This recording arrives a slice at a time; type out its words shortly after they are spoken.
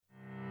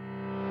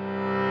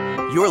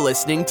You're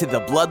listening to The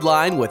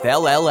Bloodline with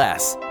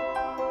LLS.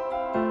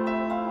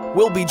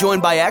 We'll be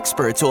joined by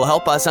experts who will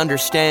help us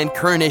understand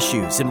current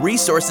issues and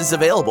resources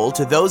available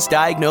to those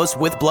diagnosed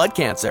with blood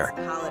cancer.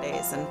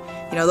 Holidays and,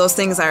 those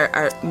things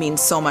mean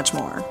so much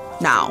more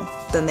now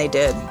than they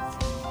did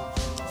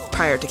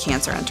prior to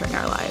cancer entering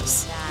our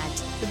lives.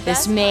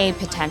 This may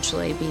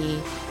potentially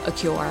be a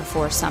cure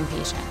for some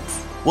patients.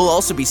 We'll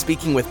also be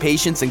speaking with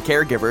patients and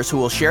caregivers who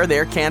will share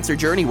their cancer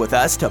journey with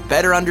us to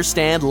better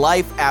understand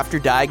life after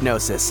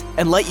diagnosis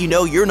and let you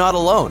know you're not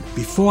alone.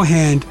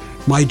 Beforehand,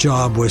 my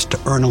job was to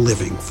earn a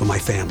living for my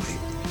family.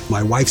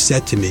 My wife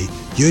said to me,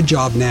 your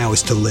job now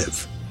is to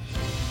live.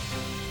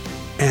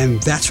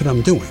 And that's what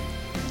I'm doing.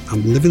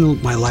 I'm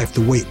living my life the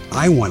way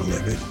I want to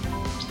live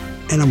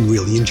it, and I'm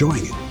really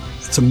enjoying it.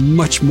 It's a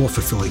much more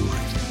fulfilling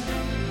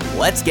life.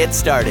 Let's get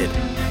started.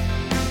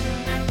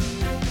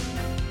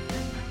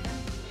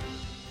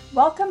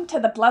 Welcome to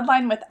The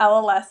Bloodline with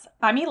LLS.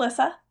 I'm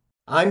Elissa.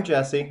 I'm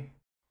Jesse.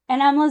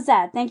 And I'm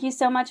Lizette. Thank you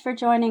so much for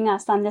joining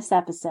us on this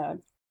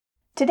episode.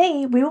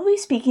 Today, we will be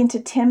speaking to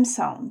Tim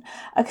Sohn,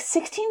 a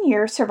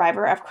 16-year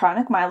survivor of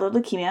chronic myeloid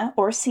leukemia,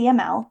 or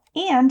CML,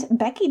 and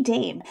Becky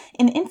Dame,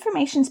 an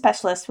information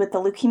specialist with the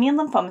Leukemia and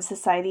Lymphoma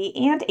Society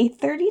and a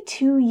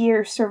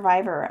 32-year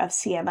survivor of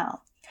CML.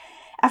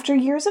 After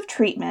years of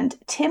treatment,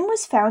 Tim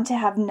was found to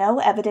have no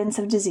evidence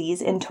of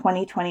disease in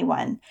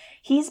 2021.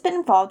 He's been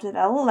involved with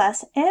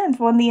LLS and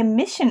won the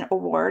Admission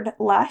Award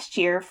last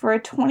year for a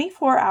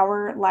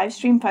 24-hour live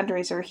stream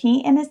fundraiser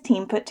he and his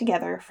team put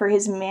together for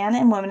his Man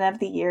and Woman of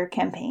the Year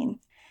campaign.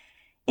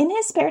 In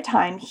his spare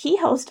time, he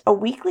hosts a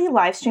weekly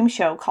live stream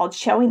show called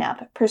Showing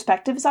Up: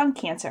 Perspectives on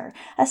Cancer,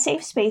 a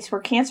safe space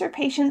where cancer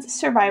patients,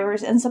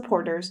 survivors, and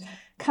supporters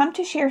come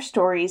to share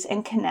stories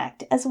and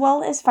connect, as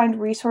well as find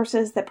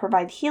resources that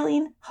provide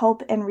healing,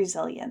 hope, and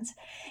resilience.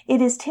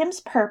 It is Tim's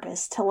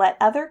purpose to let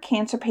other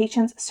cancer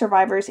patients,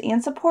 survivors,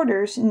 and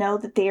supporters know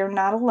that they are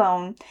not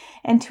alone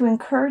and to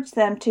encourage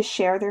them to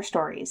share their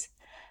stories.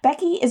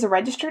 Becky is a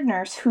registered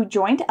nurse who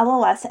joined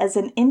LLS as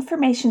an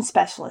information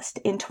specialist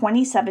in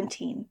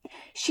 2017.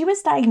 She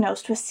was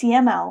diagnosed with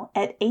CML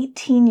at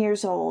 18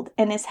 years old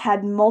and has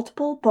had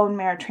multiple bone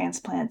marrow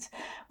transplants,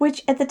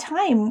 which at the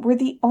time were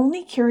the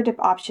only curative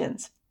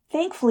options.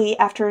 Thankfully,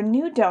 after a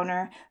new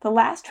donor, the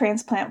last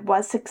transplant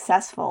was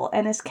successful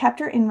and has kept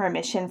her in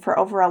remission for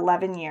over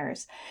 11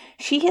 years.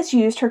 She has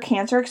used her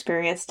cancer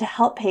experience to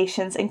help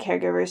patients and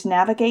caregivers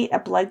navigate a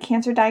blood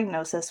cancer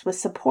diagnosis with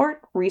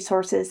support,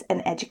 resources,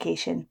 and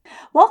education.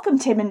 Welcome,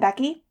 Tim and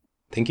Becky.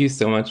 Thank you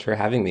so much for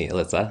having me,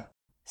 Alyssa.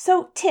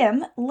 So,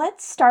 Tim,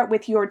 let's start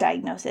with your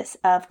diagnosis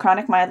of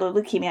chronic myeloid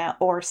leukemia,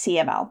 or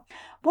CML.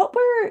 What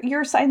were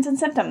your signs and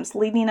symptoms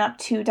leading up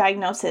to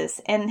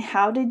diagnosis, and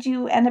how did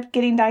you end up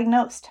getting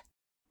diagnosed?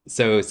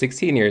 So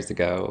 16 years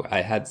ago,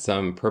 I had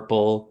some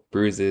purple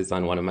bruises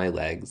on one of my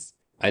legs.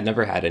 I'd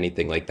never had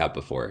anything like that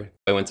before.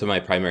 I went to my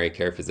primary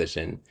care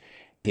physician.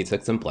 He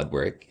took some blood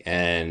work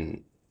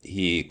and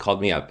he called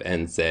me up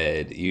and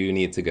said, you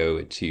need to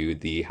go to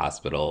the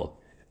hospital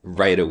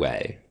right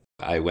away.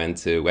 I went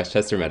to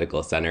Westchester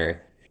Medical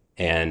Center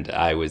and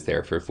I was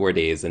there for 4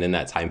 days. And in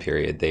that time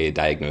period, they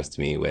diagnosed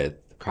me with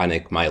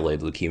chronic myeloid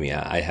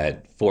leukemia. I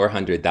had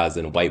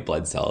 400,000 white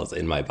blood cells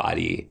in my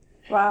body.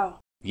 Wow.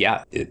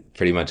 Yeah, it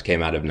pretty much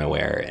came out of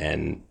nowhere.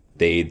 And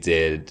they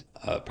did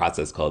a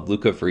process called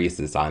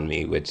leukapheresis on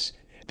me, which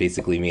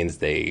basically means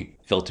they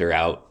filter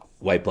out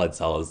white blood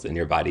cells in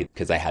your body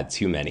because I had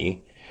too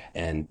many.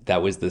 And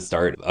that was the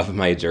start of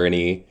my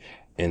journey.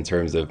 In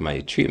terms of my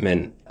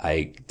treatment,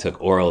 I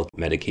took oral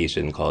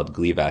medication called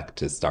Gleevec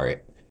to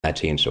start. That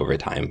changed over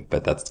time,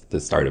 but that's the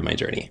start of my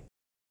journey.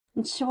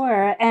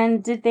 Sure.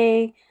 And did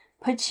they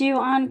put you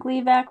on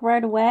Gleevec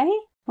right away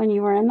when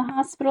you were in the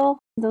hospital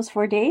those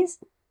 4 days?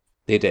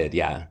 They did,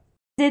 yeah.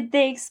 Did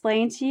they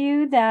explain to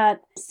you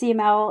that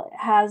CML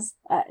has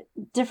a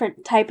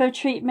different type of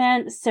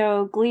treatment?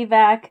 So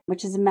Gleevec,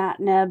 which is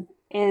imatinib,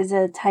 is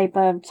a type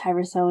of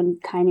tyrosine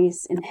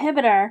kinase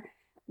inhibitor,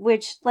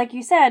 which, like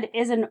you said,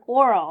 is an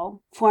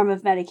oral form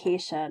of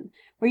medication.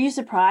 Were you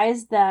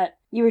surprised that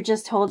you were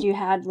just told you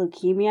had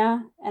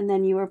leukemia and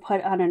then you were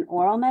put on an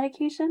oral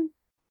medication?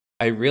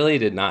 I really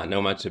did not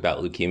know much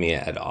about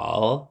leukemia at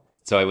all,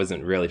 so I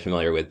wasn't really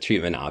familiar with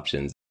treatment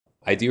options.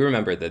 I do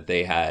remember that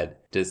they had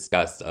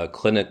discussed a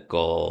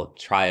clinical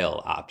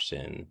trial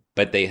option,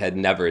 but they had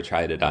never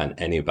tried it on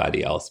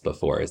anybody else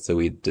before, so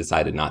we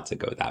decided not to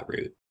go that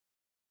route.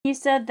 You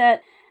said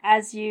that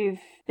as you've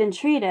been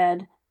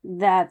treated,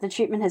 that the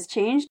treatment has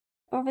changed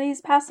over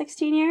these past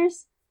 16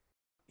 years?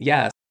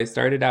 Yeah, I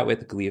started out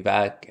with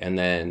Gleevec, and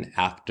then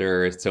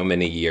after so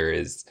many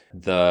years,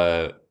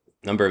 the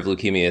number of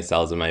leukemia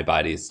cells in my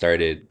body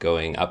started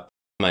going up.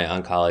 My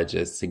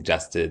oncologist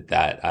suggested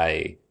that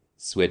I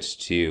switch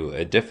to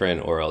a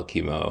different oral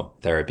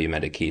chemotherapy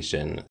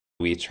medication.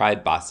 We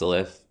tried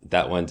Bacillif.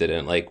 That one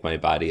didn't like my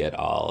body at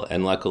all.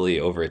 And luckily,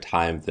 over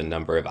time, the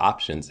number of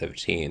options have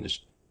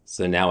changed.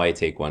 So now I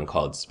take one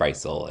called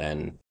Sprycel,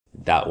 and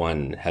that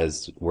one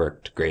has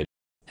worked great.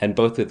 And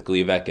both with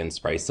Gleevec and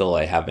Sprycel,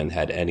 I haven't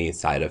had any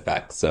side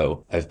effects.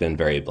 So I've been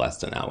very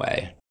blessed in that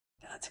way.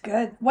 That's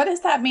good. What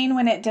does that mean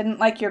when it didn't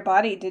like your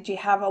body? Did you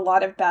have a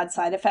lot of bad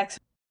side effects?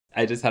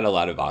 I just had a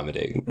lot of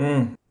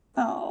vomiting.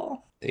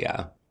 Oh.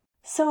 Yeah.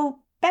 So,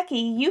 Becky,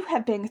 you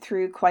have been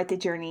through quite the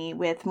journey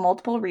with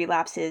multiple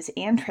relapses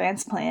and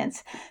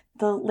transplants.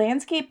 The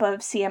landscape of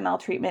CML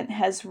treatment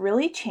has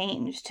really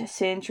changed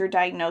since your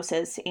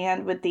diagnosis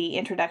and with the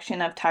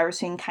introduction of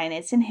tyrosine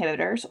kinase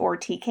inhibitors, or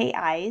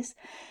TKIs.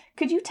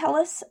 Could you tell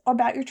us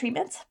about your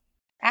treatments?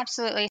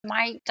 Absolutely.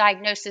 My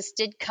diagnosis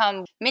did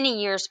come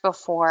many years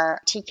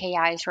before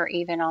TKIs were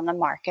even on the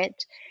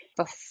market.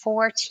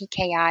 Before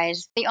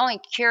TKIs, the only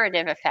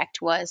curative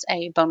effect was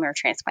a bone marrow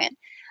transplant.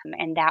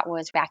 And that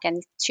was back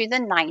into the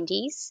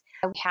 90s.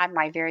 I had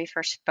my very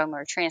first bone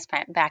marrow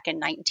transplant back in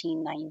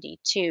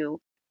 1992.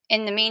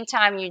 In the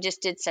meantime, you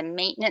just did some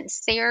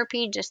maintenance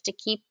therapy just to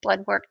keep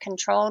blood work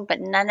controlled, but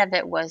none of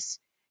it was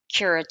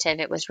curative.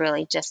 It was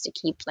really just to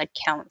keep blood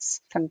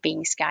counts from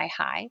being sky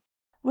high.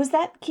 Was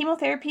that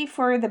chemotherapy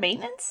for the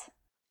maintenance?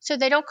 So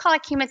they don't call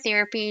it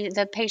chemotherapy.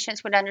 The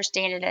patients would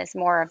understand it as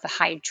more of the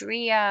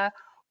hydrea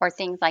or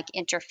things like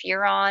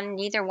interferon.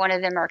 Neither one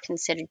of them are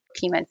considered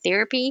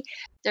chemotherapy.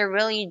 They're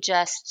really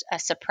just a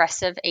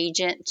suppressive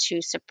agent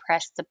to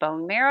suppress the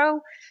bone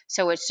marrow.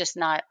 So it's just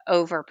not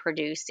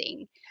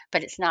overproducing,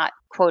 but it's not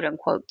quote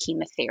unquote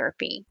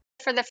chemotherapy.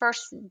 For the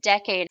first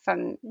decade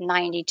from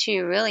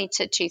 92 really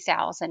to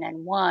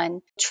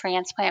 2001,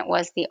 transplant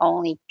was the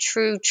only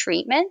true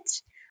treatment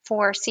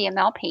for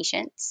CML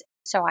patients.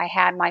 So I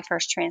had my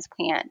first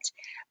transplant,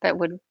 but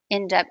would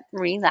end up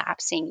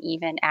relapsing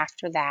even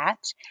after that.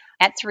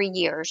 At 3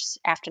 years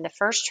after the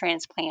first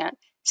transplant,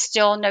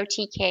 still no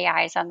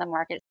TKIs on the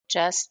market,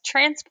 just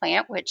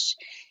transplant, which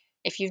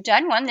if you've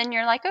done one, then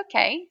you're like,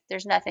 okay,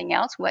 there's nothing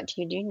else. What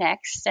do you do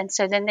next? And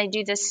so then they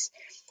do this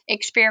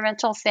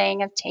experimental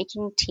thing of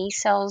taking T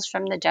cells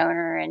from the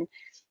donor and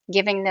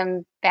giving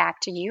them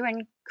back to you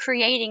and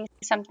creating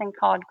something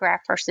called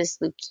graft versus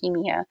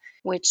leukemia,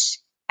 which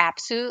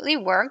absolutely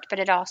worked, but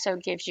it also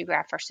gives you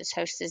graft versus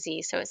host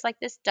disease. So it's like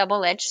this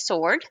double-edged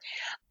sword.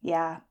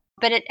 Yeah.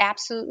 But it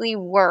absolutely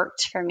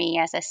worked for me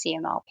as a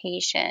CML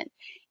patient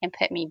and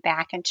put me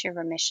back into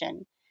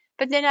remission.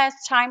 But then as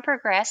time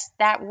progressed,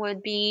 that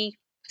would be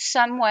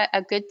somewhat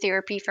a good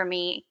therapy for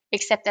me,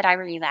 except that I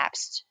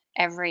relapsed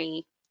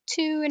every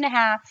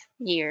 2.5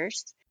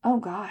 years. Oh,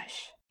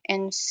 gosh.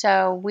 And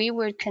so we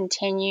would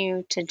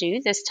continue to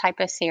do this type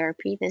of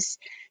therapy, this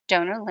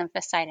donor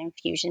lymphocyte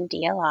infusion,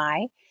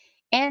 DLI,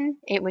 and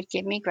it would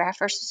give me graft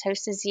versus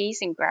host disease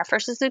and graft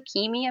versus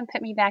leukemia and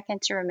put me back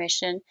into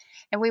remission.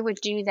 And we would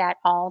do that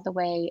all the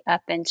way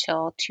up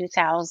until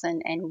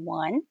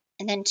 2001.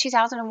 And then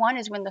 2001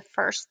 is when the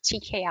first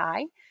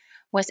TKI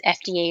was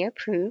FDA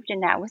approved,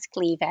 and that was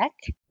Gleevec.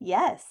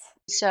 Yes.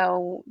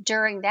 So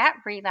during that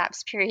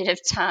relapse period of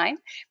time,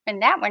 when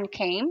that one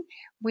came,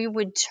 we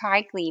would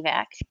try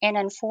Gleevec. And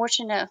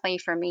unfortunately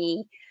for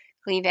me,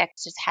 Gleevec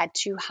just had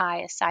too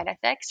high side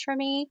effects for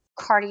me.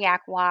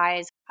 Cardiac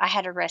wise, I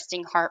had a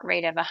resting heart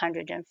rate of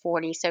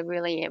 140. So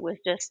really it was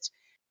just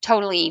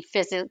totally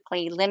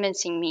physically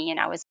limiting me, and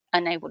I was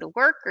unable to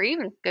work or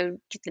even go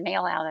get the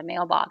mail out of the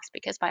mailbox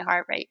because my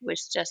heart rate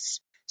was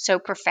just so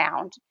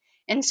profound.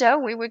 And so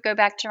we would go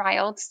back to my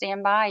old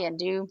standby and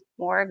do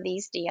more of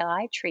these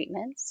DLI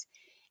treatments,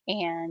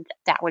 and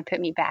that would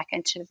put me back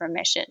into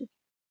remission.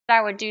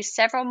 I would do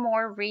several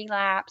more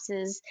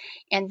relapses,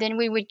 and then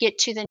we would get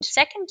to the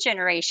second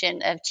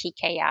generation of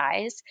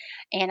TKIs,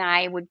 and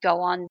I would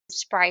go on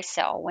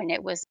Sprycel when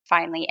it was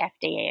finally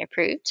FDA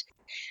approved.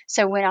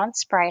 So went on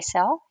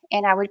Sprycel,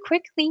 and I would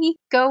quickly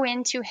go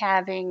into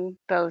having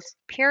both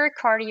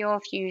pericardial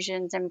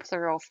effusions and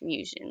pleural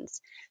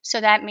effusions.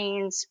 So that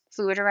means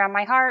fluid around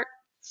my heart,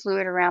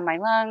 fluid around my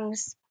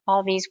lungs,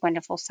 all these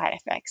wonderful side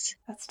effects.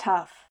 That's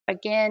tough.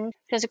 Again,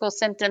 physical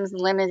symptoms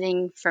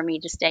limiting for me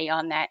to stay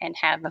on that and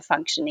have a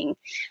functioning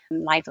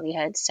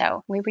livelihood.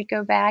 So we would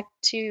go back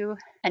to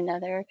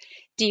another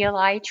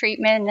DLI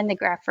treatment and then the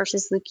graft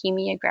versus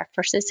leukemia, graft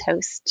versus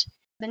host.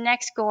 The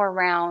next go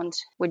around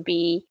would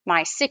be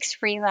my sixth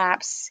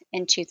relapse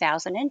in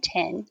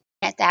 2010.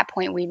 At that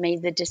point, we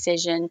made the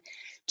decision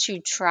to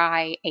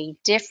try a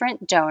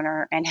different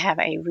donor and have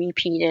a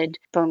repeated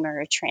bone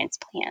marrow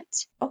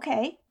transplant.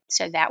 Okay.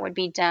 So that would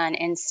be done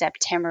in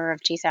September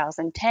of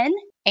 2010.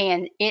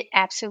 And it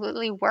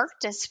absolutely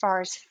worked as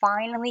far as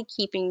finally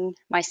keeping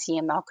my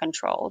CML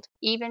controlled,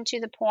 even to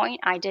the point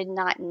I did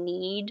not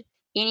need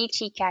any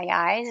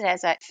TKIs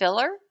as a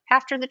filler.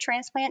 After the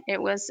transplant,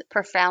 it was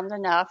profound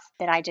enough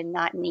that I did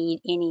not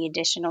need any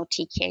additional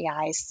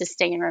TKIs to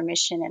stay in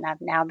remission, and I've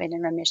now been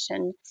in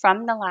remission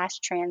from the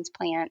last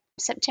transplant.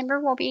 September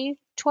will be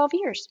 12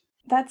 years.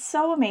 That's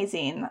so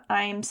amazing.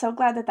 I'm so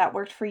glad that that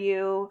worked for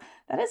you.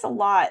 That is a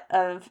lot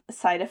of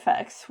side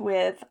effects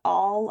with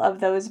all of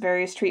those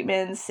various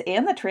treatments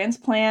and the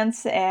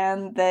transplants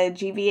and the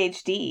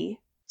GVHD.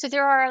 So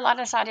there are a lot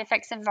of side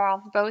effects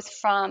involved, both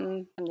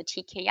from the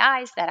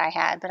TKIs that I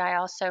had, but I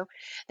also,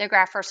 the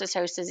graft versus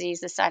host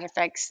disease, the side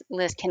effects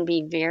list can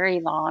be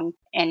very long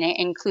and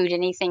include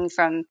anything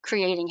from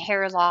creating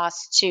hair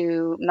loss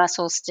to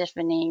muscle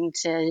stiffening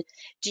to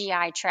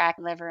GI tract,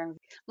 liver, and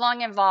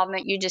lung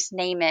involvement. You just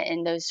name it,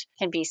 and those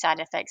can be side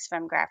effects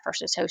from graft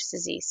versus host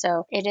disease.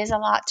 So it is a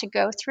lot to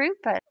go through,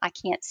 but I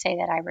can't say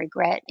that I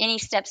regret any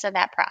steps of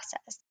that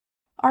process.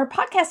 Our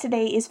podcast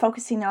today is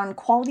focusing on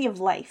quality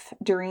of life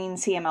during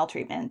CML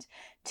treatment.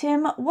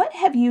 Tim, what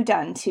have you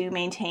done to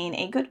maintain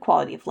a good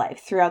quality of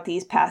life throughout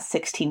these past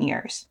 16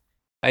 years?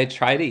 I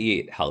try to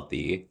eat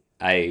healthy.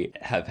 I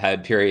have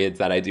had periods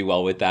that I do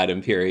well with that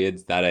and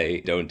periods that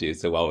I don't do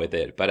so well with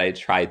it, but I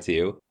try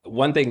to.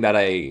 One thing that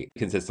I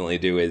consistently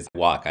do is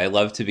walk. I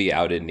love to be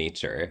out in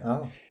nature.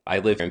 Oh. I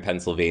live in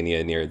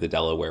Pennsylvania near the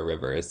Delaware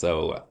River,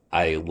 so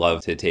I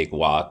love to take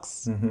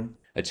walks. Mm-hmm.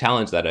 A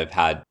challenge that I've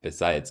had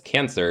besides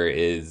cancer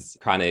is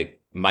chronic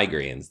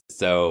migraines.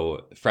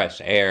 So fresh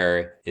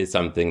air is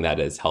something that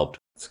has helped.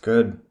 It's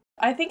good.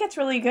 I think it's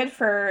really good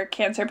for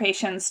cancer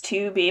patients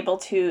to be able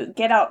to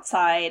get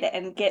outside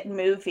and get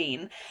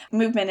moving.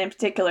 Movement in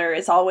particular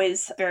is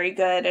always very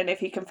good. And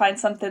if you can find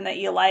something that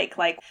you like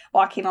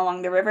walking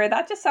along the river,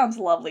 that just sounds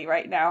lovely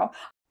right now.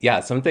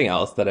 Yeah, something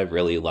else that I've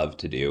really loved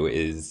to do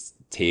is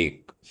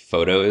take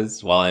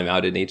photos while I'm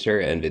out in nature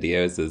and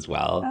videos as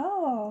well. Oh.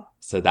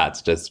 So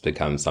that's just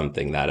become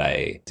something that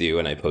I do,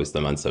 and I post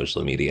them on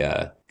social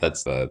media.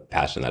 That's a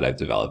passion that I've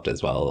developed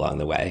as well along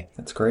the way.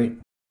 That's great.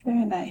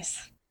 Very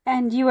nice.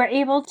 And you were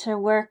able to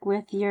work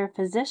with your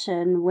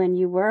physician when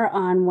you were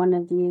on one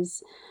of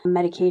these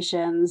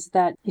medications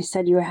that you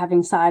said you were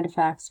having side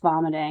effects,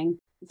 vomiting.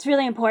 It's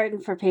really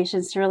important for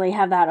patients to really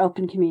have that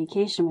open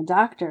communication with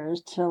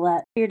doctors to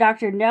let your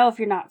doctor know if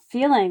you're not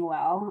feeling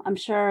well. I'm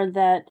sure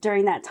that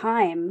during that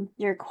time,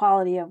 your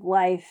quality of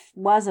life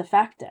was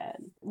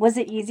affected. Was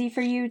it easy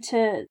for you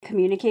to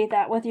communicate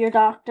that with your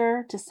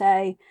doctor to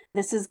say,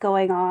 this is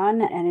going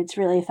on and it's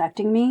really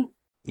affecting me?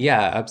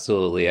 Yeah,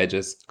 absolutely. I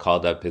just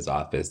called up his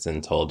office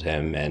and told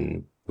him,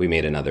 and we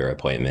made another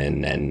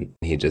appointment, and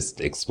he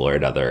just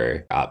explored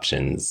other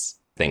options.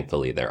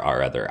 Thankfully, there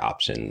are other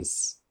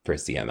options for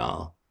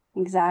CML.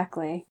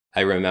 Exactly.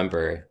 I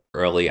remember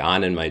early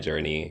on in my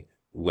journey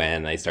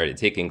when I started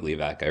taking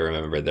Gleevec, I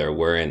remember there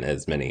weren't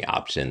as many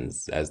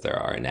options as there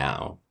are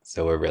now.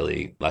 So we're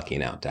really lucky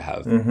now to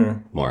have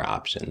more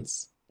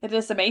options. It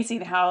is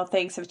amazing how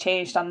things have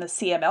changed on the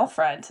CML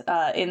front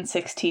in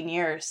 16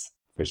 years.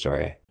 For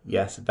sure.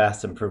 Yes,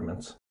 vast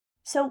improvements.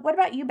 So what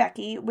about you,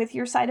 Becky? With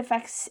your side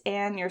effects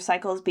and your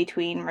cycles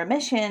between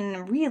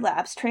remission,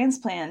 relapse,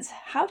 transplants,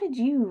 how did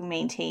you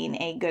maintain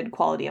a good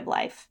quality of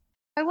life?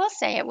 I will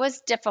say it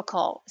was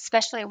difficult,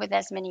 especially with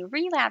as many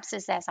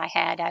relapses as I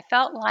had. I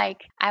felt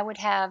like I would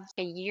have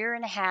a year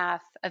and a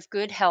half of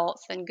good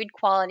health and good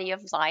quality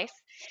of life,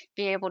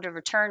 be able to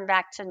return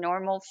back to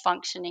normal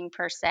functioning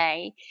per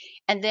se,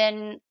 and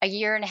then a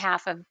year and a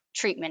half of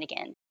treatment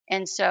again.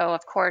 And so,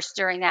 of course,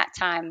 during that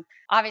time,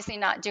 obviously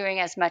not doing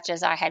as much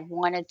as I had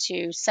wanted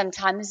to.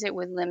 Sometimes it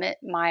would limit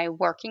my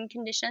working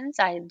conditions.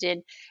 I did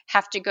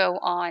have to go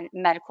on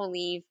medical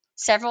leave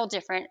several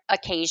different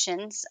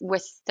occasions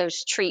with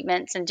those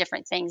treatments and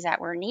different things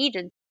that were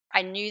needed.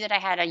 I knew that I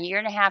had a year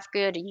and a half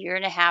good, a year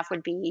and a half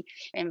would be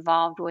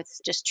involved with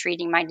just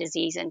treating my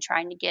disease and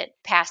trying to get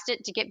past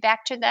it to get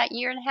back to that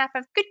year and a half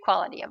of good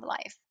quality of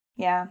life.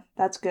 Yeah,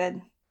 that's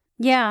good.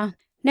 Yeah.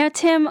 Now,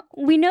 Tim,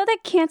 we know that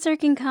cancer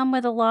can come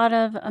with a lot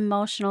of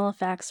emotional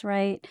effects,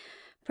 right?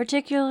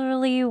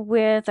 Particularly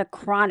with a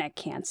chronic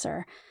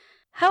cancer.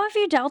 How have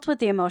you dealt with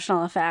the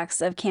emotional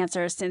effects of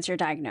cancer since your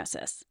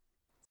diagnosis?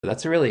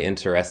 That's a really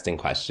interesting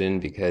question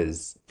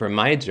because for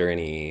my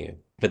journey,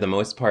 for the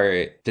most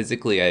part,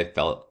 physically, I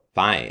felt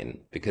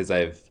fine because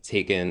I've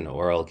taken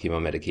oral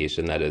chemo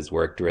medication that has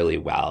worked really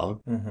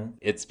well.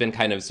 It's been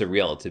kind of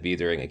surreal to be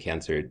during a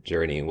cancer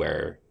journey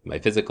where my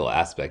physical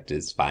aspect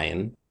is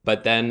fine.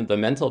 But then the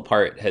mental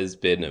part has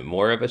been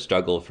more of a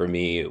struggle for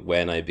me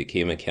when I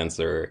became a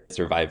cancer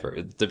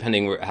survivor.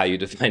 Depending how you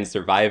define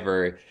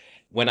survivor,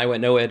 when I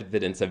went no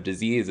evidence of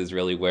disease is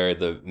really where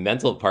the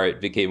mental part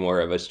became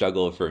more of a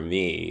struggle for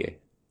me.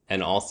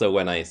 And also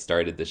when I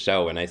started the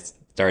show, when I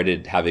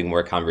started having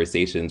more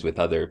conversations with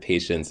other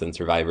patients and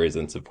survivors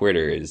and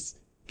supporters,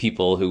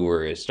 people who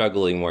were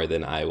struggling more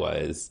than I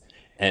was,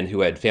 and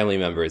who had family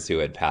members who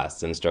had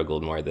passed and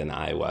struggled more than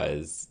I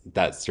was,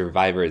 that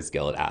survivor's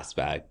guilt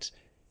aspect,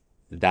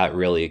 that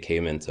really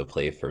came into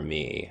play for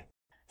me.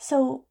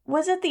 So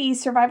was it the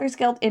survivor's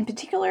guilt in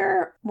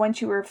particular,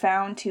 once you were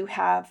found to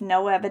have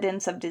no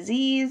evidence of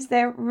disease,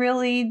 that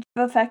really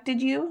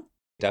affected you?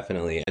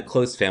 Definitely. A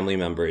close family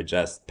member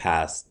just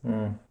passed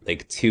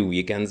like 2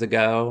 weekends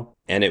ago.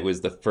 And it was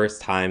the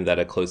first time that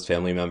a close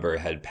family member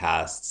had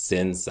passed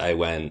since I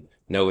went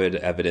no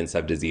evidence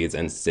of disease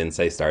and since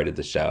I started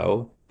the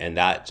show. And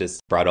that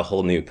just brought a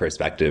whole new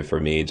perspective for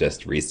me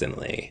just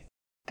recently.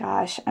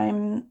 Gosh,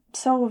 I'm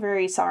so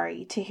very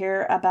sorry to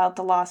hear about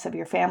the loss of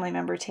your family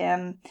member,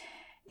 Tim.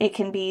 It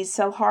can be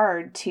so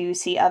hard to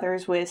see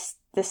others with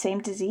the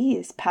same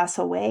disease pass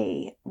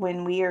away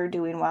when we are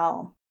doing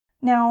well.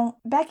 Now,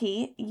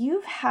 Becky,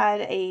 you've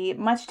had a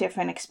much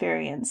different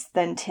experience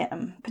than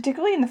Tim,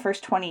 particularly in the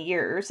first 20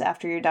 years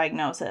after your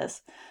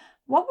diagnosis.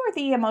 What were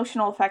the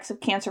emotional effects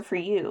of cancer for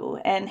you,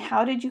 and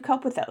how did you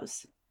cope with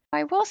those?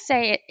 I will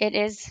say it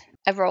is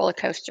a roller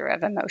coaster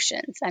of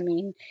emotions. I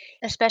mean,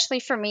 especially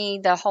for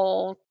me, the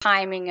whole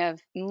timing of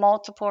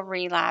multiple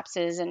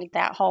relapses and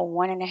that whole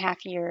 1.5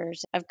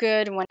 years of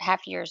good and 1.5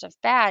 years of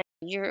bad,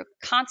 you're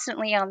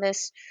constantly on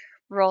this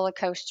roller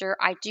coaster.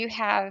 I do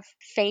have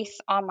faith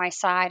on my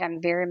side.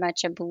 I'm very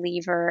much a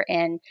believer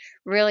and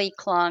really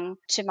clung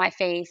to my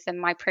faith and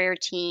my prayer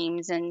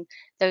teams and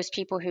those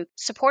people who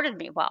supported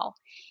me well.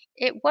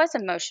 It was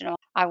emotional.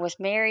 I was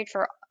married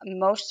for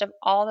most of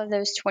all of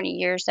those 20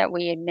 years that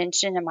we had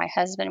mentioned, and my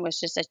husband was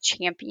just a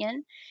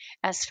champion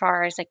as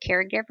far as a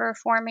caregiver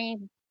for me.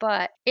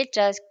 But it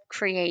does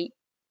create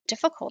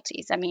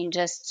difficulties. I mean,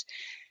 just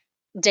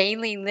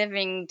daily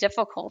living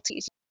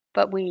difficulties.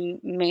 But we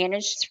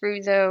managed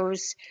through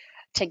those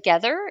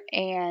together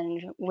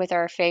and with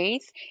our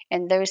faith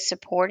and those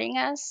supporting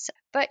us.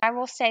 But I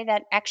will say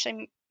that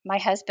actually, my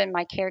husband,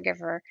 my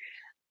caregiver,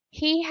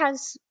 he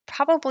has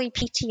probably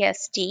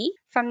PTSD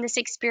from this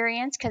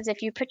experience because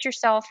if you put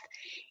yourself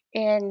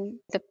in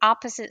the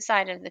opposite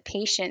side of the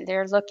patient,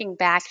 they're looking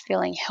back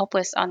feeling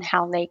helpless on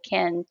how they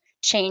can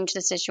change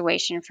the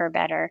situation for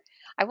better.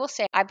 I will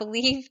say, I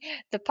believe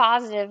the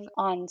positive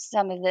on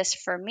some of this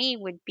for me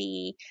would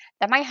be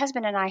that my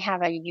husband and I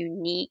have a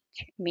unique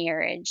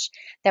marriage,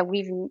 that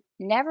we've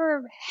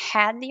never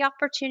had the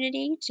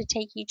opportunity to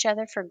take each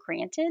other for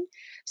granted.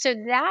 So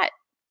that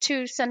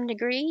to some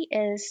degree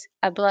is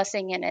a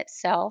blessing in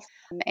itself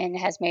and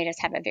has made us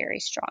have a very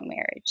strong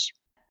marriage.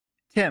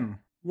 Tim,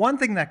 one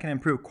thing that can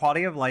improve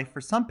quality of life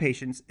for some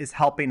patients is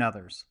helping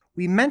others.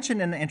 We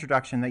mentioned in the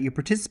introduction that you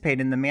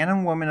participate in the Man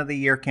and Woman of the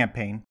Year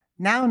campaign,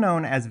 now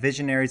known as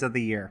Visionaries of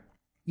the Year.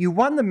 You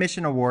won the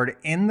Mission Award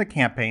in the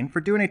campaign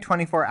for doing a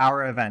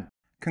 24-hour event.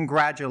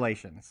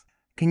 Congratulations.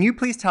 Can you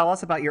please tell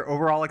us about your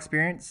overall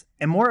experience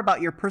and more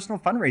about your personal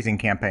fundraising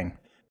campaign?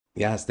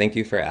 Yes, thank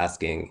you for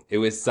asking. It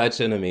was such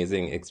an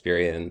amazing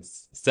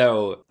experience.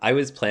 So I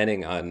was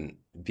planning on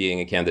being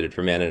a candidate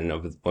for Man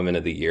and Woman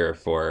of the Year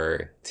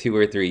for 2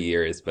 or 3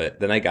 years, but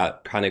then I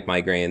got chronic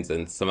migraines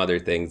and some other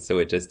things, so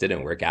it just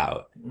didn't work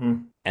out.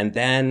 And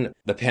then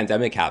the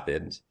pandemic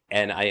happened,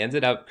 and I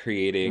ended up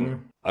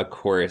creating a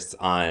course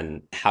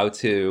on how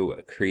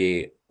to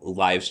create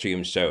live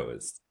stream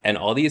shows. And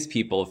all these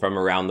people from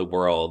around the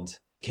world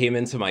came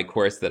into my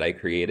course that I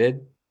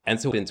created. And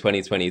so in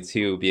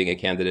 2022, being a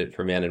candidate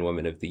for Man and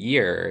Woman of the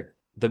Year,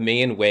 the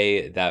main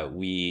way that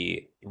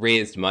we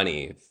raised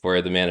money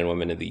for the Man and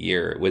Woman of the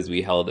Year was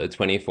we held a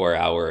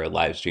 24-hour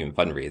live stream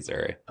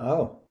fundraiser.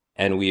 Oh.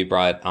 And we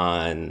brought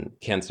on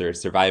cancer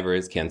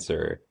survivors,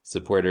 cancer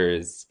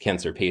supporters,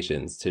 cancer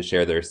patients to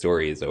share their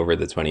stories over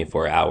the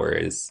 24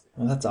 hours.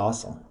 Well, that's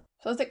awesome.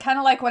 So is it kind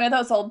of like one of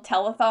those old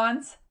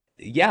telethons?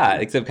 Yeah,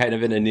 except kind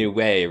of in a new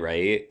way,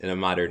 right? In a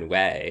modern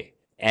way.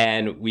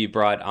 And we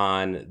brought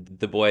on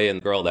the boy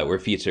and girl that were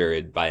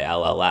featured by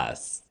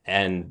LLS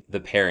and the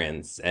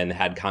parents and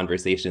had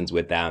conversations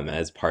with them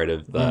as part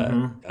of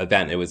the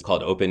event. It was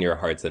called Open Your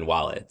Hearts and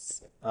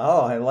Wallets.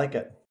 Oh, I like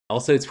it.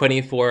 Also,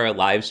 24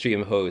 live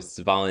stream hosts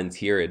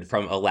volunteered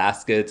from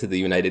Alaska to the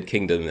United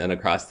Kingdom and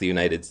across the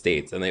United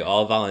States. And they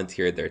all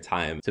volunteered their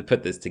time to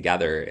put this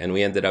together. And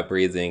we ended up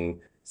raising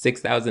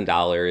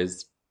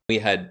 $6,000. We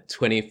had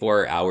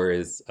 24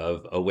 hours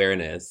of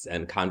awareness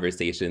and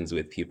conversations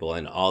with people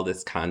and all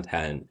this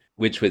content,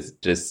 which was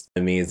just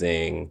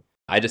amazing.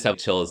 I just have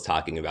chills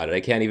talking about it. I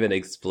can't even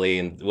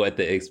explain what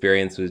the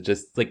experience was.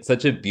 Just like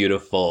such a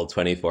beautiful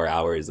 24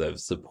 hours of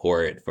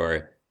support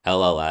for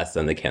LLS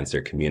and the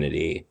cancer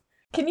community.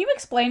 Can you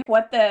explain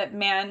what the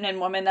Man and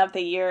Woman of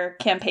the Year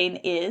campaign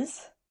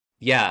is?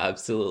 Yeah,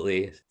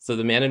 absolutely. So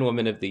the Man and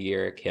Woman of the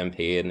Year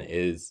campaign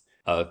is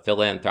a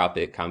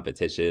philanthropic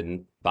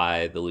competition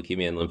by the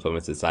Leukemia and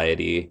Lymphoma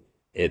Society.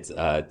 It's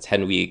a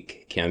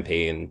 10-week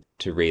campaign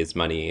to raise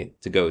money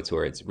to go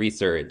towards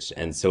research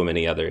and so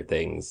many other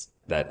things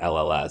that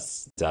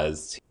LLS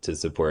does to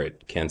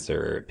support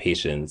cancer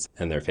patients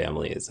and their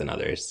families and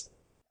others.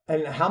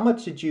 And how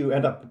much did you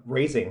end up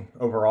raising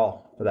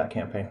overall for that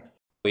campaign?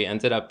 We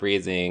ended up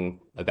raising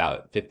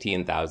about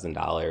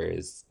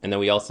 $15,000. And then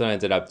we also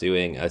ended up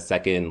doing a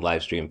second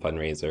live stream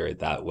fundraiser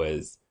that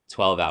was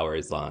 12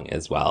 hours long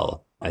as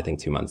well, I think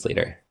 2 months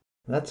later.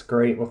 That's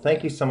great. Well,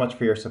 thank you so much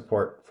for your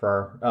support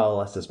for our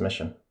LLS's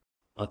mission.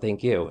 Well,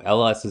 thank you.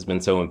 LLS has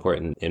been so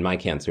important in my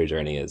cancer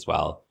journey as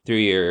well. Through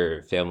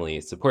your family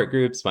support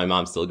groups, my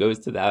mom still goes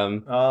to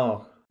them.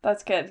 Oh,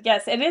 that's good.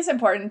 Yes, it is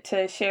important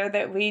to share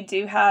that we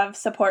do have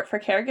support for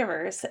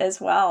caregivers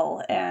as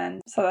well.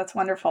 And so that's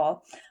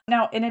wonderful.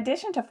 Now, in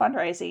addition to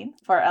fundraising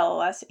for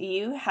LLS,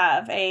 you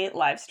have a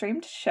live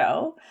streamed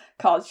show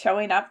called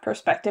Showing Up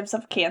Perspectives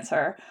of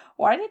Cancer.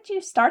 Why did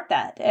you start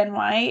that? And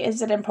why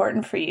is it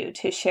important for you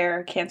to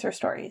share cancer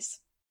stories?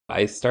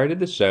 I started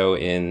the show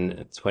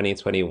in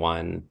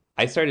 2021.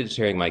 I started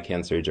sharing my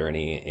cancer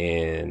journey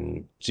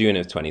in June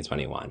of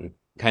 2021.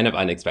 kind of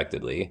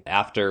unexpectedly,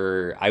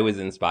 after I was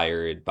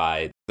inspired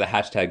by the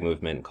hashtag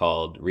movement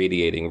called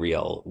Radiating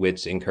Real,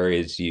 which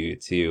encouraged you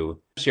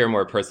to share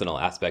more personal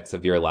aspects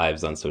of your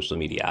lives on social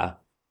media.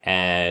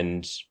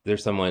 And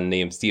there's someone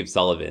named Steve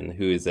Sullivan,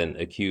 who is an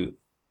acute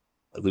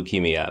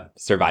leukemia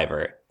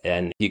survivor,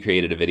 and he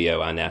created a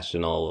video on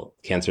National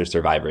Cancer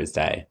Survivors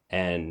Day.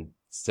 And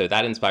so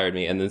that inspired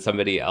me. And then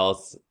somebody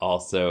else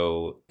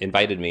also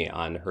invited me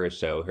on her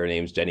show. Her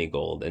name's Jenny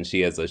Gold, and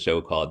she has a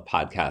show called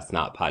Podcast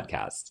Not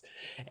Podcast.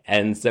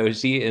 And so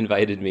she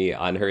invited me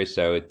on her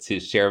show to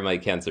share my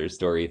cancer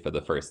story for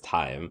the first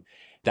time.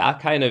 That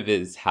kind of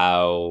is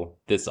how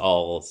this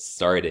all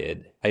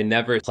started. I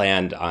never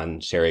planned on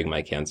sharing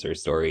my cancer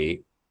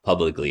story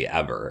publicly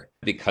ever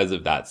because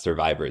of that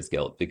survivor's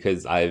guilt,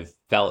 because I've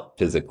felt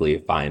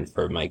physically fine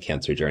for my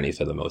cancer journey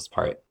for the most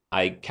part.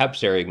 I kept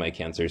sharing my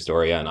cancer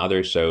story on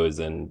other shows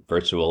and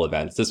virtual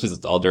events. This was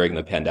all during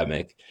the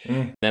pandemic.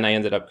 Then I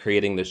ended up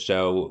creating the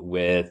show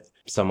with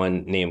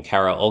someone named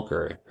Kara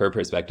Ulker. Her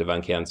perspective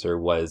on cancer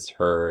was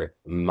her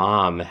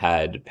mom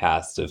had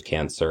passed of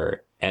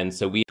cancer. And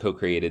so we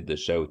co-created the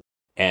show.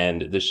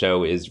 And the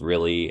show is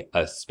really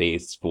a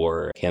space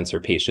for cancer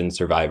patients,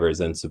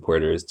 survivors, and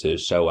supporters to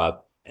show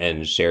up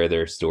and share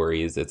their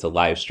stories. It's a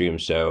live stream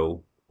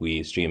show.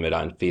 We stream it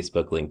on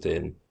Facebook,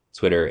 LinkedIn,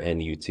 Twitter, and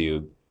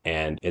YouTube.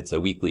 And it's a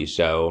weekly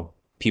show.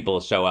 People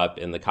show up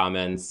in the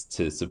comments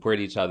to support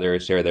each other,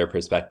 share their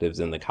perspectives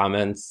in the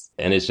comments.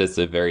 And it's just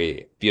a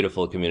very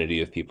beautiful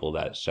community of people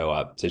that show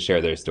up to share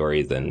their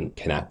stories and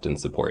connect and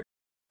support.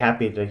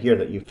 Happy to hear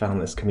that you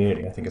found this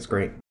community. I think it's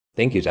great.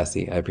 Thank you,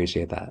 Jesse. I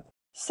appreciate that.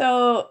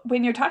 So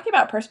when you're talking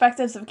about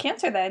perspectives of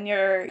cancer, then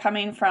you're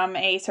coming from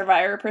a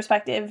survivor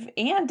perspective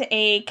and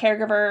a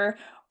caregiver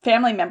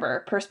family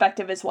member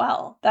perspective as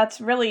well. That's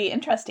really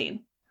interesting.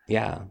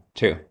 Yeah,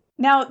 true.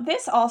 Now,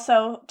 this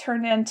also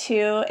turned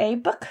into a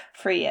book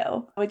for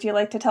you. Would you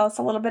like to tell us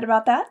a little bit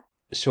about that?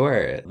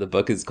 Sure. The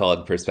book is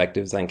called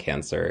Perspectives on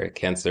Cancer.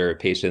 Cancer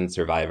patients,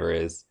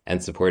 survivors,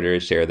 and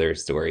supporters share their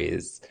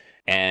stories.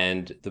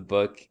 And the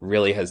book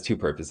really has two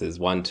purposes.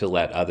 One, to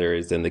let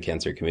others in the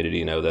cancer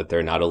community know that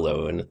they're not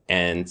alone,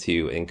 and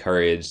to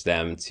encourage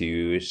them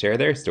to share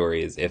their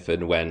stories if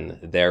and when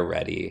they're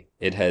ready.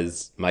 It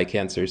has my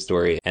cancer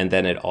story, and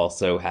then it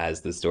also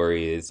has the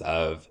stories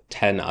of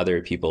 10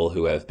 other people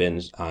who have been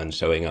on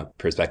Showing Up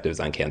Perspectives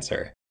on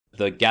Cancer.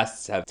 The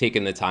guests have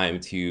taken the time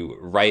to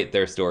write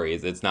their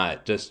stories. It's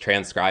not just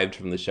transcribed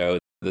from the show.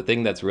 The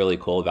thing that's really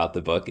cool about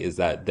the book is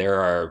that there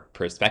are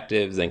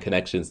perspectives and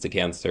connections to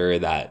cancer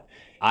that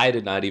I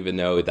did not even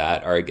know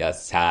that our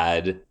guests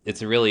had.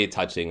 It's a really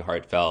touching,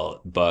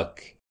 heartfelt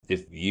book.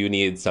 If you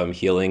need some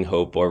healing,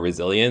 hope, or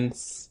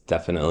resilience,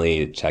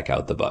 definitely check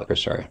out the book for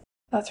sure.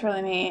 That's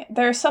really neat.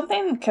 There's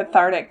something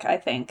cathartic, I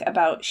think,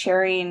 about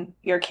sharing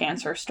your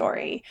cancer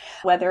story,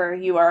 whether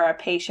you are a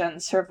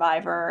patient,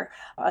 survivor,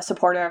 a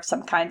supporter of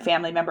some kind,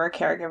 family member,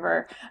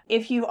 caregiver.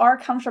 If you are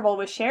comfortable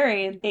with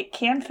sharing, it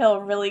can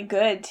feel really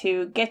good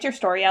to get your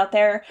story out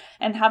there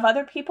and have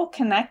other people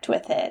connect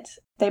with it.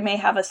 They may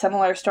have a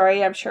similar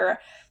story. I'm sure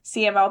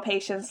CML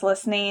patients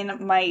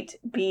listening might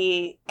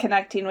be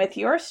connecting with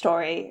your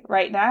story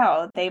right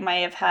now. They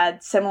may have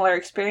had similar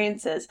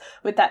experiences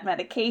with that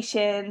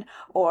medication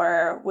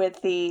or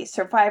with the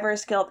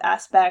survivor's guilt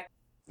aspect.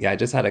 Yeah, I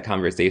just had a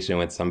conversation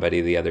with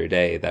somebody the other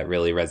day that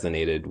really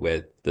resonated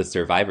with the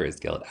survivor's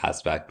guilt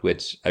aspect,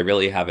 which I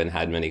really haven't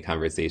had many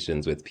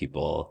conversations with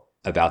people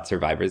about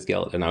survivor's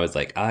guilt. And I was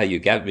like, you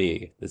get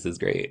me. This is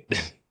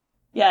great.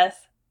 Yes.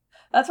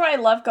 That's why I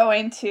love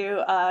going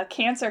to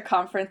cancer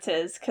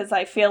conferences, because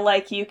I feel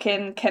like you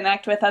can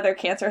connect with other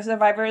cancer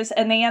survivors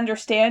and they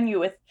understand you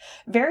with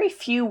very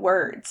few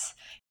words.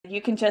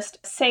 You can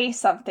just say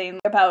something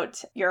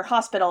about your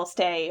hospital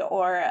stay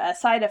or a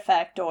side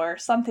effect or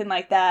something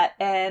like that,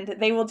 and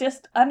they will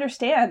just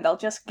understand. They'll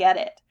just get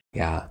it.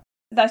 Yeah.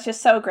 That's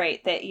just so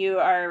great that you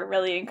are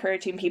really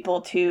encouraging people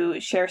to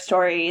share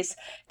stories.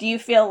 Do you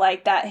feel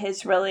like that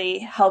has really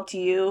helped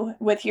you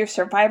with your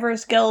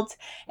survivor's guilt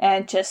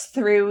and just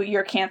through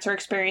your cancer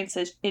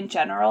experiences in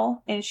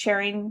general in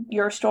sharing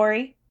your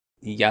story?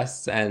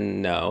 Yes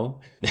and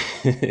no.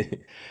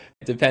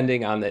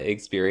 Depending on the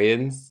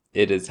experience,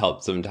 it has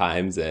helped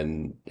sometimes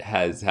and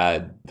has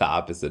had the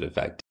opposite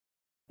effect.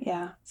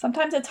 Yeah,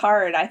 sometimes it's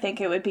hard. I think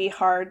it would be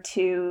hard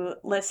to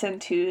listen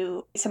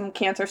to some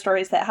cancer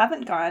stories that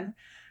haven't gone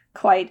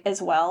quite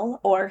as well,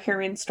 or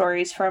hearing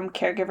stories from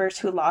caregivers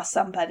who lost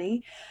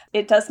somebody.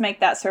 It does make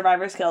that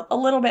survivor's guilt a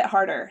little bit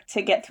harder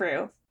to get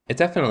through. It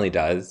definitely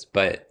does,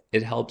 but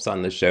it helps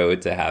on the show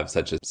to have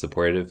such a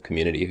supportive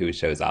community who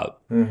shows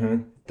up.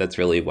 Mm-hmm. That's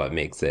really what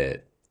makes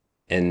it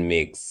and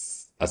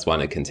makes us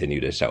want to continue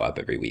to show up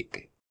every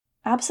week.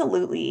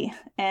 Absolutely.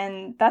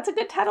 And that's a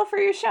good title for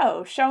your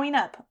show, Showing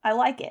Up. I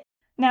like it.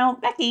 Now,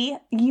 Becky,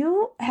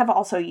 you have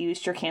also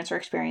used your cancer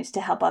experience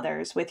to help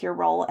others with your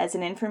role as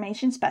an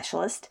information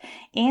specialist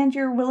and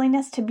your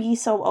willingness to be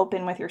so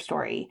open with your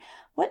story.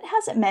 What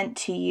has it meant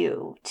to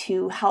you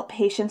to help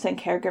patients and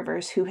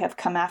caregivers who have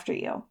come after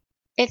you?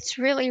 It's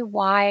really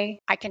why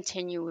I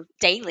continue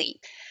daily.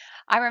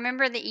 I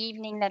remember the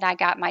evening that I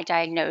got my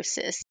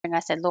diagnosis, and I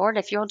said, Lord,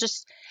 if you'll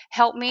just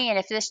help me, and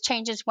if this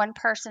changes one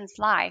person's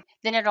life,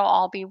 then it'll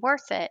all be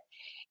worth it.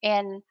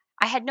 And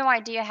I had no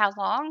idea how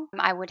long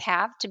I would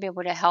have to be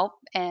able to help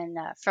and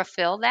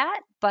fulfill that.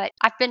 But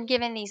I've been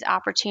given these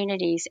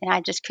opportunities, and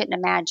I just couldn't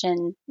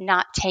imagine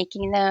not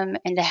taking them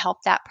and to help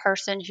that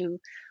person who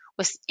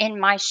was in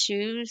my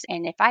shoes.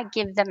 And if I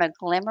give them a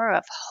glimmer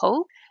of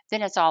hope,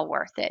 then it's all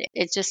worth it.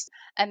 It's just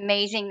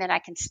amazing that I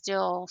can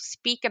still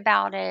speak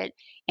about it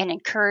and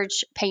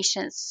encourage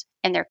patients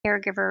and their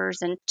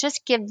caregivers and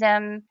just give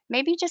them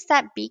maybe just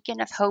that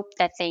beacon of hope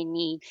that they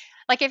need.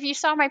 Like if you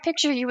saw my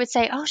picture, you would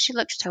say, oh, she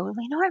looks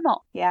totally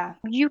normal. Yeah.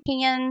 You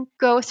can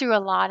go through a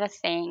lot of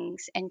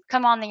things and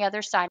come on the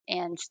other side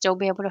and still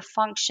be able to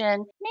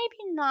function,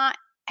 maybe not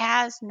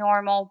as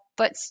normal,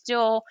 but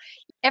still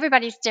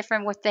everybody's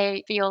different. What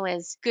they feel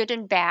is good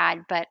and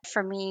bad. But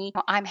for me,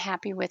 I'm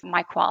happy with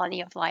my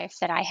quality of life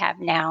that I have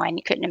now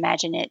and couldn't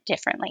imagine it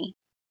differently.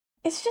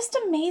 It's just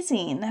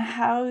amazing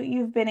how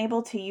you've been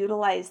able to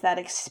utilize that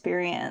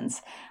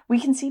experience. We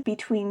can see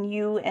between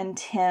you and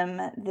Tim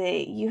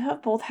that you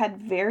have both had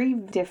very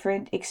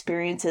different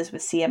experiences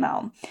with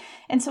CML.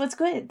 And so it's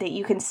good that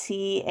you can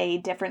see a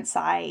different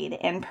side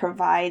and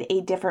provide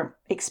a different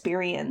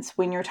experience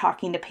when you're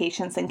talking to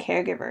patients and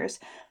caregivers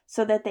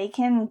so that they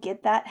can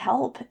get that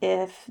help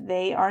if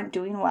they aren't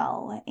doing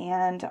well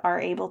and are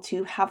able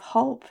to have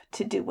hope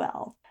to do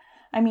well.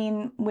 I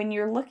mean, when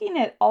you're looking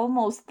at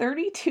almost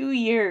 32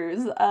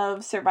 years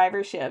of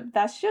survivorship,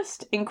 that's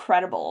just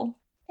incredible.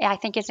 Yeah, I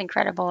think it's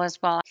incredible as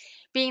well.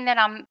 Being that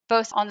I'm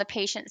both on the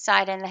patient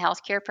side and the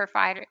healthcare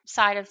provider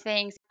side of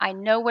things, I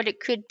know what it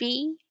could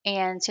be.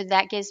 And so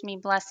that gives me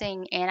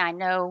blessing. And I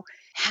know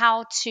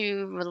how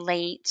to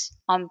relate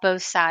on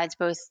both sides,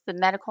 both the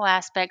medical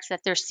aspects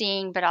that they're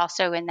seeing, but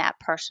also in that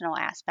personal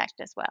aspect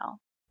as well.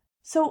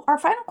 So our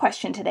final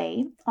question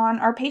today, on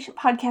our patient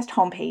podcast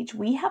homepage,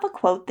 we have a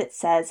quote that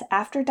says,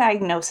 after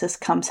diagnosis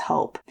comes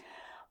hope.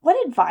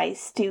 What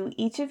advice do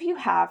each of you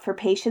have for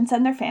patients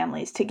and their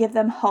families to give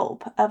them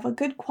hope of a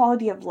good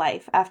quality of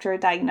life after a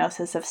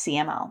diagnosis of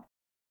CML?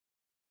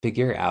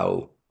 Figure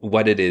out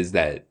what it is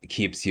that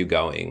keeps you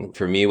going.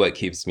 For me, what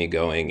keeps me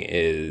going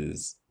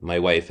is my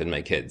wife and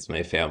my kids,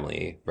 my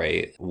family,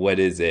 right? What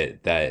is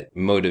it that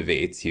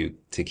motivates you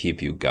to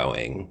keep you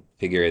going?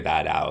 Figure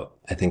that out.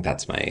 I think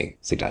that's my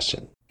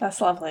suggestion.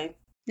 That's lovely.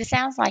 This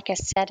sounds like a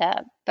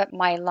setup, but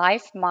my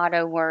life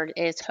motto word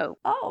is hope.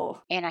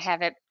 Oh. And I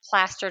have it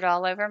plastered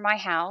all over my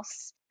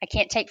house. I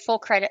can't take full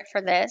credit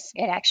for this.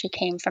 It actually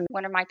came from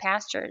one of my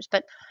pastors,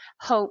 but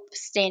hope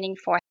standing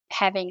for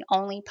having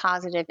only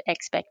positive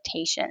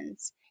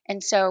expectations.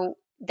 And so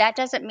that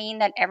doesn't mean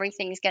that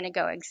everything's going to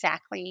go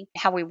exactly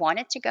how we want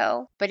it to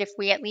go. But if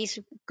we at least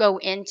go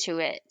into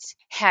it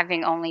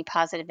having only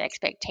positive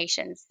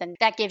expectations, then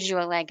that gives you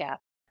a leg up.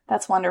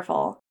 That's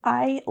wonderful.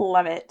 I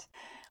love it.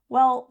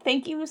 Well,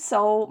 thank you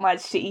so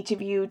much to each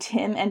of you,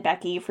 Tim and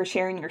Becky, for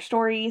sharing your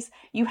stories.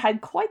 You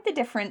had quite the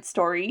different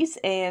stories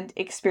and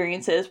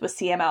experiences with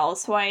CML,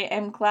 so I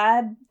am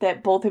glad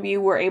that both of you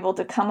were able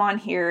to come on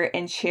here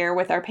and share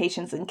with our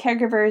patients and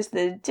caregivers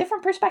the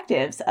different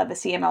perspectives of a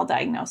CML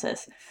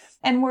diagnosis.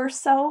 And we're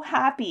so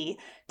happy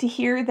to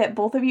hear that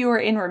both of you are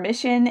in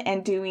remission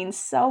and doing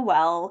so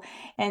well.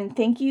 And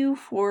thank you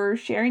for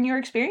sharing your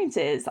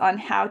experiences on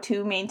how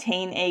to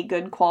maintain a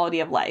good quality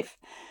of life.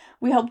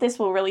 We hope this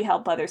will really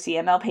help other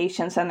CML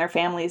patients and their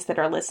families that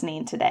are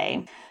listening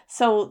today.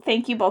 So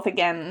thank you both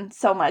again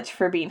so much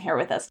for being here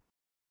with us.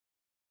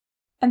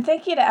 And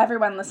thank you to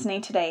everyone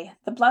listening today.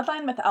 The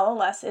Bloodline with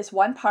LLS is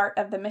one part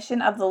of the mission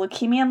of the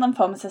Leukemia and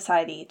Lymphoma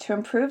Society to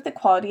improve the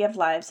quality of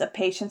lives of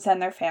patients and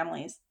their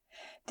families.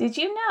 Did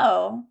you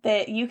know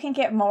that you can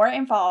get more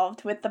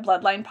involved with the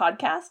Bloodline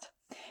podcast?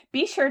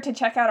 Be sure to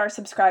check out our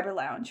subscriber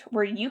lounge,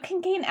 where you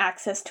can gain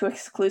access to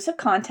exclusive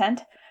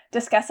content,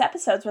 discuss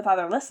episodes with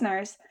other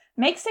listeners,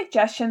 make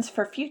suggestions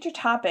for future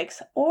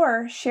topics,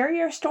 or share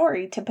your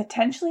story to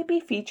potentially be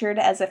featured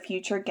as a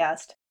future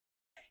guest.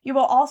 You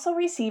will also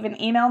receive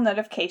an email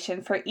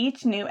notification for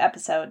each new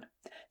episode.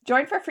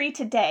 Join for free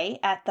today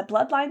at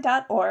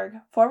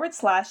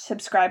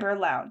thebloodline.org/subscriber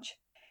lounge.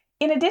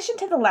 In addition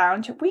to the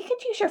lounge, we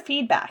could use your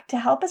feedback to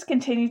help us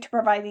continue to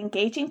provide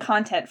engaging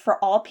content for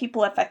all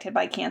people affected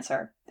by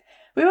cancer.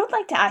 We would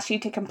like to ask you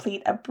to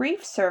complete a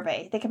brief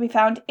survey that can be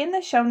found in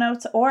the show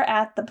notes or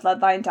at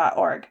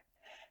thebloodline.org.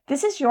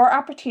 This is your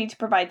opportunity to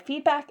provide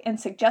feedback and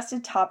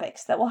suggested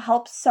topics that will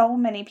help so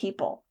many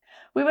people.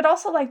 We would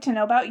also like to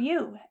know about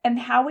you and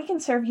how we can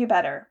serve you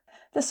better.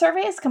 The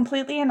survey is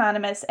completely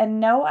anonymous and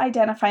no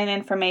identifying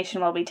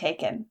information will be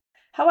taken.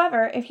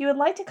 However, if you would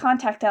like to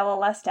contact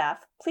LLS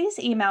staff, please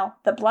email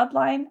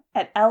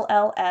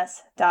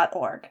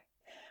thebloodline@lls.org.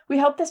 We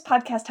hope this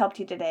podcast helped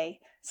you today.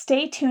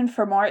 Stay tuned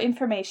for more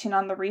information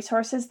on the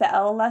resources that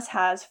LLS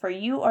has for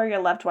you or your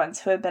loved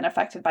ones who have been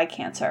affected by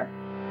cancer.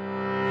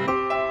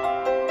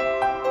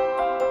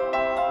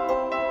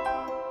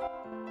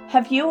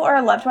 Have you or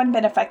a loved one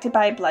been affected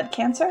by blood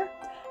cancer?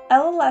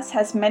 LLS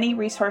has many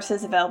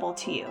resources available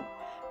to you.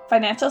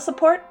 Financial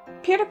support,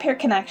 peer-to-peer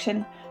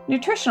connection,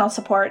 nutritional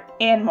support,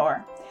 and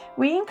more.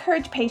 We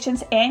encourage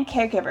patients and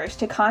caregivers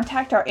to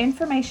contact our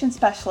information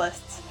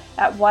specialists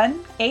at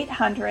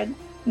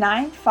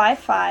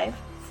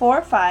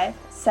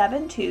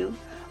 1-800-955-4572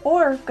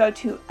 or go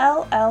to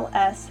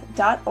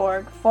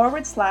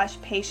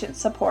lls.org/patient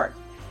support.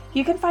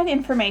 You can find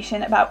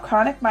information about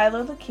chronic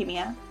myeloid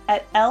leukemia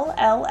at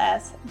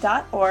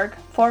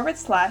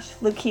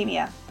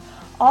lls.org/leukemia.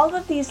 All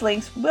of these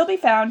links will be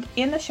found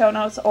in the show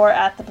notes or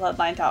at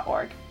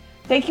thebloodline.org.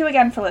 Thank you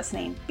again for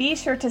listening. Be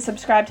sure to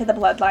subscribe to The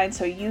Bloodline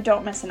so you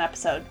don't miss an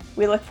episode.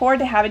 We look forward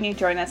to having you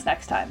join us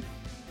next time.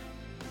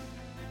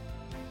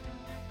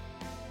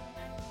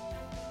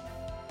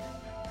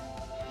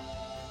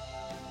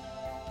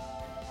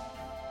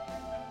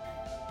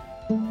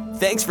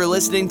 Thanks for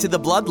listening to The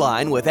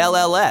Bloodline with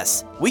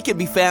LLS. We can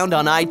be found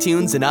on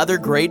iTunes and other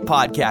great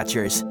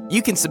podcatchers.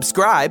 You can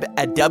subscribe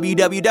at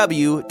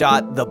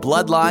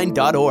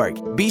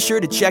www.thebloodline.org. Be sure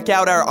to check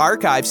out our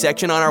archive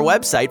section on our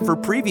website for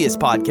previous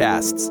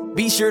podcasts.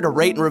 Be sure to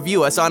rate and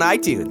review us on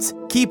iTunes.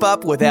 Keep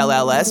up with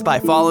LLS by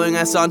following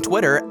us on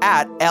Twitter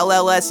at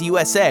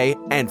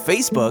LLSUSA and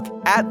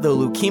Facebook at the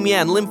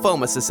Leukemia and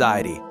Lymphoma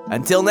Society.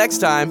 Until next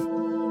time.